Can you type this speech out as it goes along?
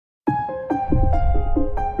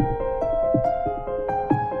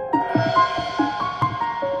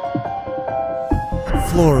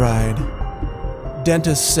Fluoride.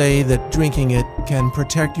 Dentists say that drinking it can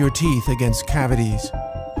protect your teeth against cavities.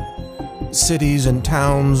 Cities and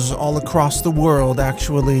towns all across the world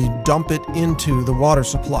actually dump it into the water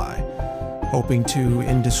supply, hoping to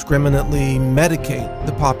indiscriminately medicate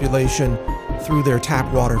the population through their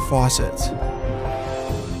tap water faucets.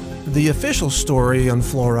 The official story on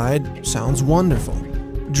fluoride sounds wonderful.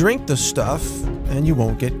 Drink the stuff and you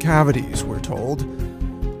won't get cavities, we're told.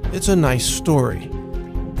 It's a nice story.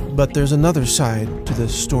 But there's another side to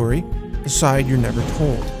this story, the side you're never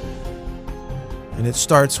told. And it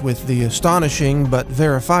starts with the astonishing but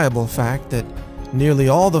verifiable fact that nearly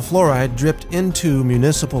all the fluoride dripped into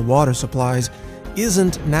municipal water supplies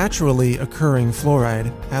isn't naturally occurring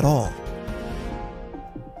fluoride at all.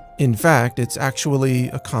 In fact, it's actually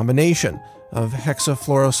a combination of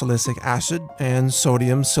hexafluorosilicic acid and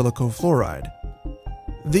sodium silicofluoride.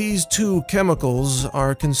 These two chemicals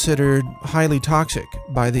are considered highly toxic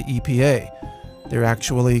by the EPA. They're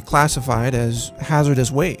actually classified as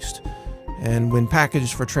hazardous waste, and when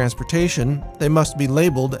packaged for transportation, they must be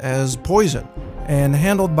labeled as poison and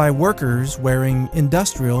handled by workers wearing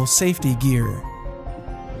industrial safety gear.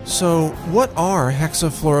 So, what are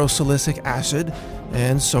hexafluorosilicic acid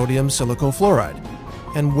and sodium silicofluoride,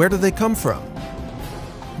 and where do they come from?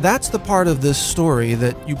 That's the part of this story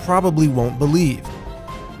that you probably won't believe.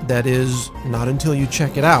 That is, not until you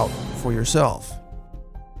check it out for yourself.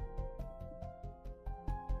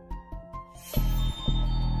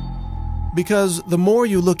 Because the more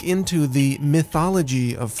you look into the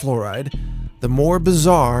mythology of fluoride, the more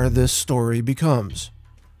bizarre this story becomes.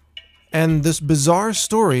 And this bizarre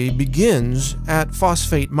story begins at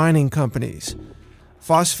phosphate mining companies.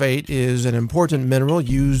 Phosphate is an important mineral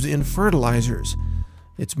used in fertilizers.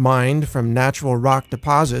 It's mined from natural rock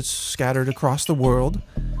deposits scattered across the world,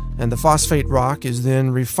 and the phosphate rock is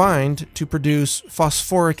then refined to produce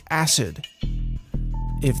phosphoric acid.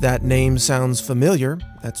 If that name sounds familiar,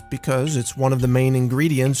 that's because it's one of the main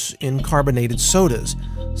ingredients in carbonated sodas,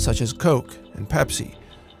 such as Coke and Pepsi.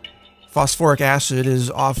 Phosphoric acid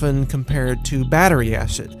is often compared to battery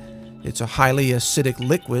acid. It's a highly acidic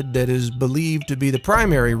liquid that is believed to be the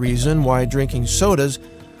primary reason why drinking sodas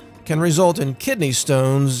can result in kidney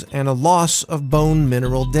stones and a loss of bone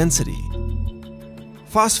mineral density.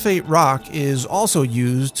 Phosphate rock is also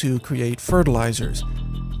used to create fertilizers.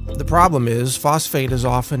 The problem is phosphate is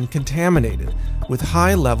often contaminated with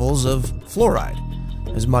high levels of fluoride,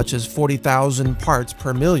 as much as 40,000 parts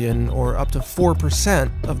per million, or up to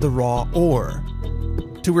 4% of the raw ore.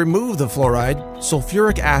 To remove the fluoride,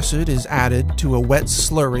 sulfuric acid is added to a wet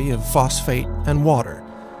slurry of phosphate and water.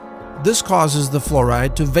 This causes the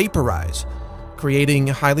fluoride to vaporize, creating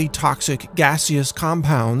highly toxic gaseous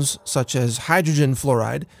compounds such as hydrogen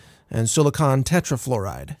fluoride and silicon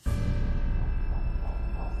tetrafluoride.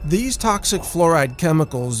 These toxic fluoride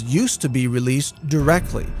chemicals used to be released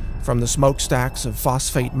directly from the smokestacks of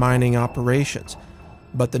phosphate mining operations,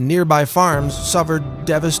 but the nearby farms suffered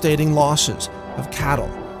devastating losses of cattle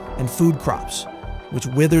and food crops, which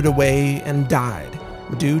withered away and died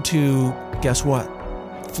due to, guess what?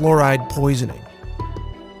 Fluoride poisoning.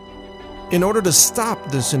 In order to stop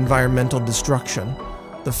this environmental destruction,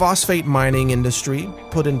 the phosphate mining industry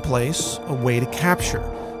put in place a way to capture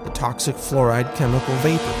the toxic fluoride chemical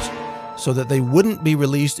vapors so that they wouldn't be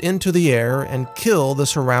released into the air and kill the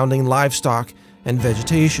surrounding livestock and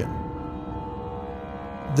vegetation.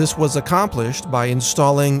 This was accomplished by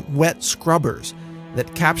installing wet scrubbers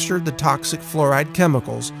that captured the toxic fluoride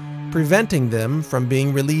chemicals, preventing them from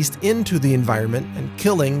being released into the environment and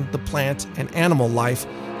killing the plant and animal life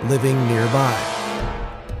living nearby.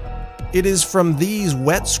 It is from these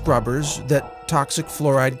wet scrubbers that toxic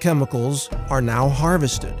fluoride chemicals are now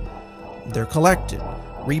harvested. They're collected,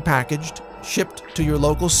 repackaged, shipped to your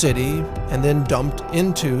local city, and then dumped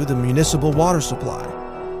into the municipal water supply.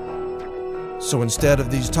 So instead of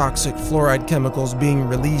these toxic fluoride chemicals being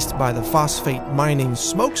released by the phosphate mining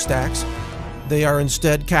smokestacks, they are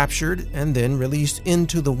instead captured and then released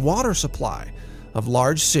into the water supply of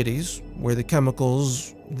large cities, where the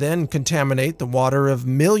chemicals then contaminate the water of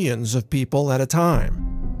millions of people at a time.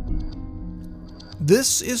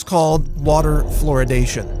 This is called water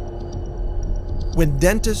fluoridation. When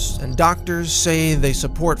dentists and doctors say they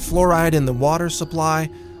support fluoride in the water supply,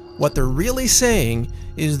 what they're really saying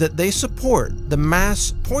is that they support the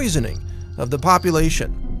mass poisoning of the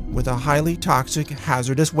population with a highly toxic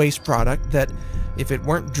hazardous waste product that, if it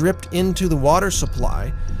weren't dripped into the water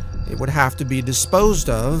supply, it would have to be disposed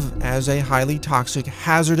of as a highly toxic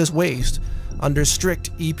hazardous waste under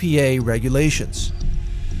strict EPA regulations.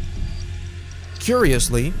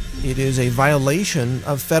 Curiously, it is a violation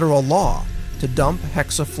of federal law to dump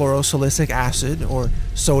hexafluorosilicic acid or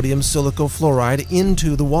sodium silicofluoride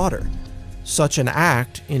into the water. Such an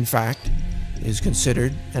act, in fact, is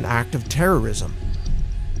considered an act of terrorism.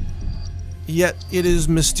 Yet it is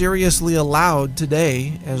mysteriously allowed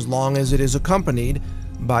today as long as it is accompanied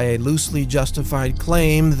by a loosely justified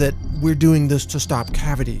claim that we're doing this to stop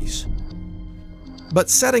cavities.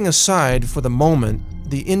 But setting aside for the moment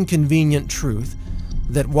the inconvenient truth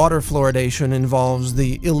that water fluoridation involves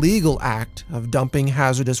the illegal act of dumping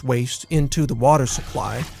hazardous waste into the water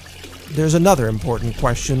supply, there's another important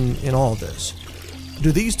question in all this.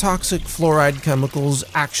 Do these toxic fluoride chemicals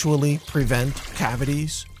actually prevent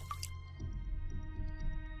cavities?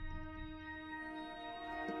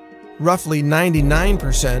 Roughly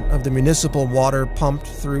 99% of the municipal water pumped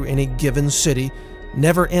through any given city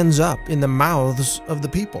never ends up in the mouths of the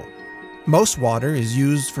people. Most water is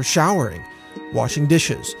used for showering, washing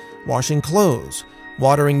dishes, washing clothes,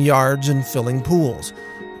 watering yards, and filling pools.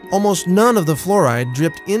 Almost none of the fluoride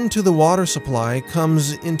dripped into the water supply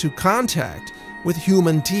comes into contact with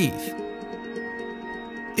human teeth.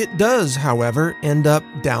 It does, however, end up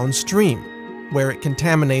downstream, where it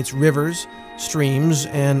contaminates rivers, streams,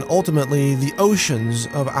 and ultimately the oceans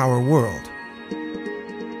of our world.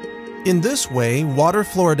 In this way, water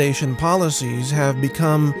fluoridation policies have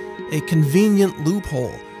become a convenient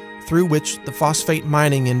loophole through which the phosphate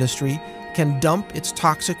mining industry can dump its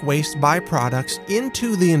toxic waste byproducts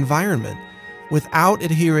into the environment without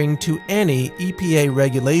adhering to any EPA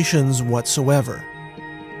regulations whatsoever.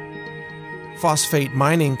 Phosphate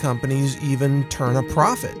mining companies even turn a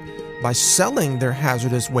profit by selling their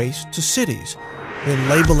hazardous waste to cities, then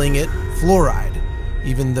labeling it fluoride,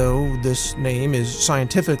 even though this name is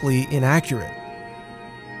scientifically inaccurate.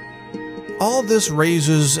 All this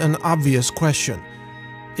raises an obvious question.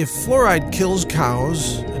 If fluoride kills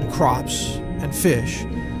cows and crops and fish,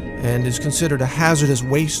 and is considered a hazardous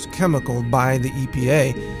waste chemical by the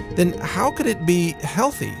EPA, then how could it be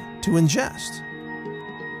healthy to ingest?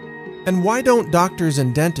 And why don't doctors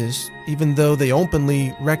and dentists, even though they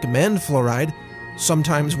openly recommend fluoride,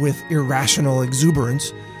 sometimes with irrational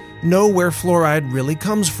exuberance, know where fluoride really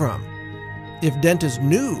comes from? If dentists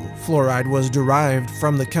knew fluoride was derived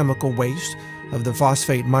from the chemical waste of the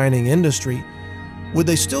phosphate mining industry, would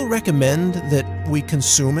they still recommend that we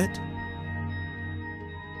consume it?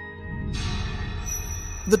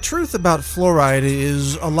 The truth about fluoride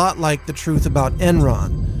is a lot like the truth about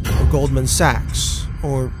Enron or Goldman Sachs,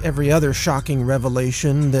 or every other shocking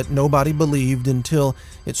revelation that nobody believed until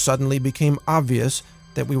it suddenly became obvious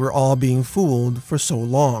that we were all being fooled for so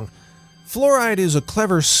long. Fluoride is a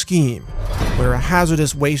clever scheme where a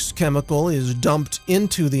hazardous waste chemical is dumped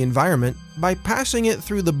into the environment by passing it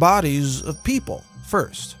through the bodies of people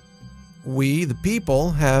first. We, the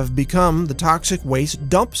people, have become the toxic waste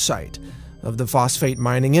dump site of the phosphate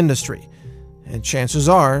mining industry, and chances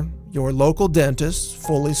are your local dentist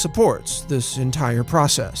fully supports this entire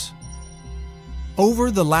process.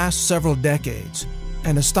 Over the last several decades,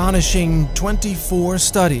 an astonishing 24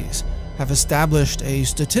 studies have established a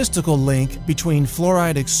statistical link between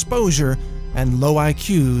fluoride exposure and low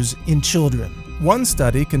IQs in children. One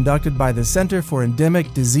study conducted by the Center for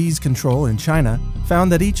Endemic Disease Control in China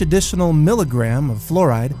found that each additional milligram of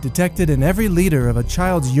fluoride detected in every liter of a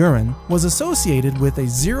child's urine was associated with a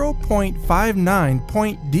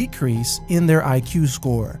 0.59-point decrease in their IQ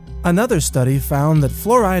score. Another study found that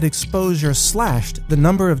fluoride exposure slashed the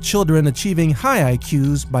number of children achieving high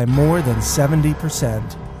IQs by more than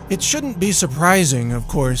 70%. It shouldn't be surprising, of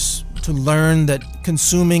course, to learn that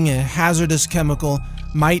consuming a hazardous chemical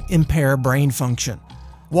might impair brain function.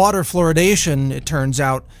 Water fluoridation, it turns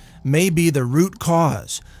out, may be the root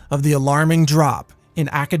cause of the alarming drop in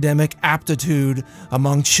academic aptitude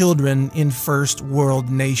among children in first world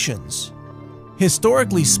nations.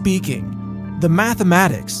 Historically speaking, the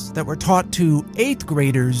mathematics that were taught to 8th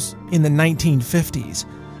graders in the 1950s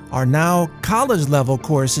are now college-level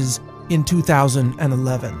courses in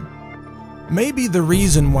 2011. Maybe the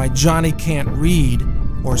reason why Johnny can't read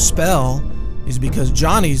or spell is because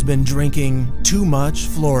Johnny's been drinking too much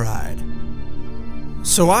fluoride.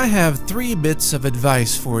 So I have 3 bits of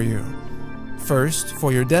advice for you. First,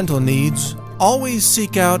 for your dental needs, always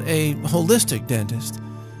seek out a holistic dentist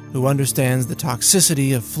who understands the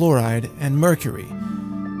toxicity of fluoride and mercury.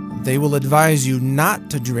 They will advise you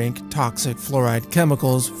not to drink toxic fluoride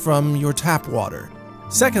chemicals from your tap water.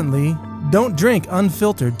 Secondly, don't drink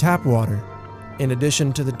unfiltered tap water. In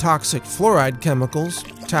addition to the toxic fluoride chemicals,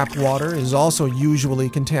 tap water is also usually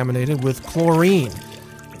contaminated with chlorine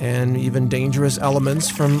and even dangerous elements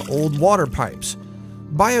from old water pipes.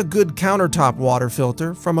 Buy a good countertop water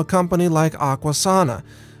filter from a company like Aquasana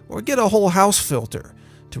or get a whole house filter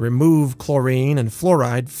to remove chlorine and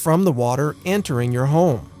fluoride from the water entering your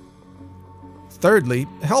home. Thirdly,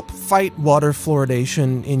 help fight water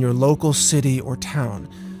fluoridation in your local city or town.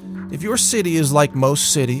 If your city is like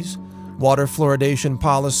most cities, water fluoridation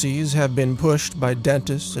policies have been pushed by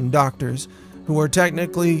dentists and doctors who are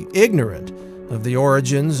technically ignorant of the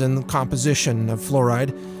origins and the composition of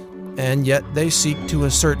fluoride, and yet they seek to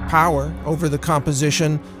assert power over the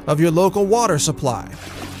composition of your local water supply.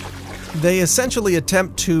 They essentially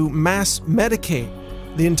attempt to mass medicate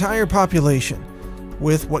the entire population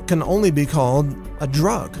with what can only be called a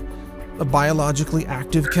drug, a biologically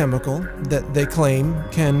active chemical that they claim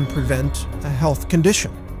can prevent a health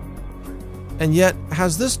condition. And yet,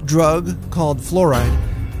 has this drug called fluoride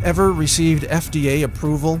ever received FDA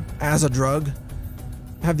approval as a drug?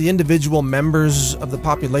 Have the individual members of the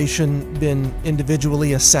population been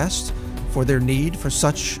individually assessed for their need for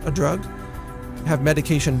such a drug? Have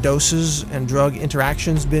medication doses and drug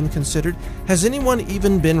interactions been considered? Has anyone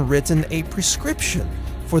even been written a prescription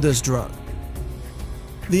for this drug?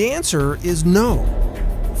 The answer is no.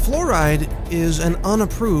 Fluoride is an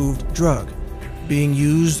unapproved drug being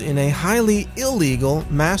used in a highly illegal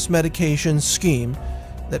mass medication scheme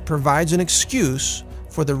that provides an excuse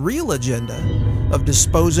for the real agenda of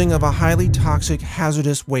disposing of a highly toxic,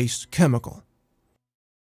 hazardous waste chemical.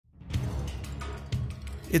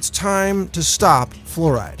 It's time to stop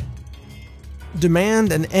fluoride.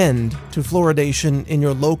 Demand an end to fluoridation in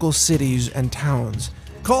your local cities and towns.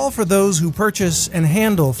 Call for those who purchase and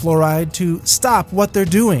handle fluoride to stop what they're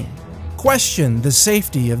doing. Question the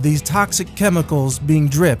safety of these toxic chemicals being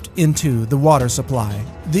dripped into the water supply.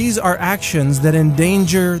 These are actions that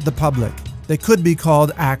endanger the public. They could be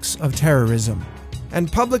called acts of terrorism.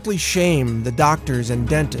 And publicly shame the doctors and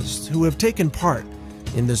dentists who have taken part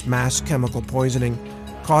in this mass chemical poisoning,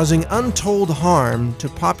 causing untold harm to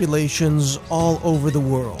populations all over the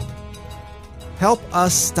world. Help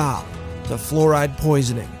us stop the fluoride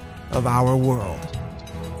poisoning of our world.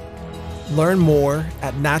 Learn more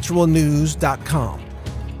at naturalnews.com.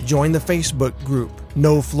 Join the Facebook group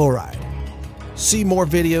No Fluoride. See more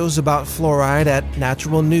videos about fluoride at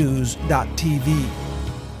naturalnews.tv.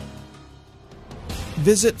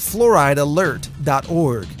 Visit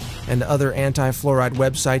fluoridealert.org and other anti-fluoride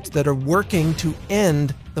websites that are working to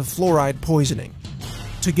end the fluoride poisoning.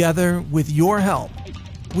 Together, with your help,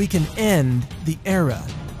 we can end the era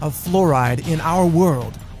of fluoride in our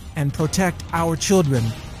world and protect our children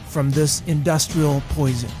from this industrial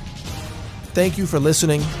poison. Thank you for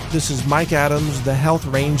listening. This is Mike Adams, the Health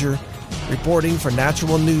Ranger, reporting for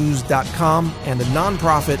naturalnews.com and the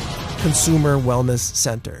nonprofit Consumer Wellness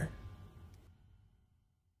Center.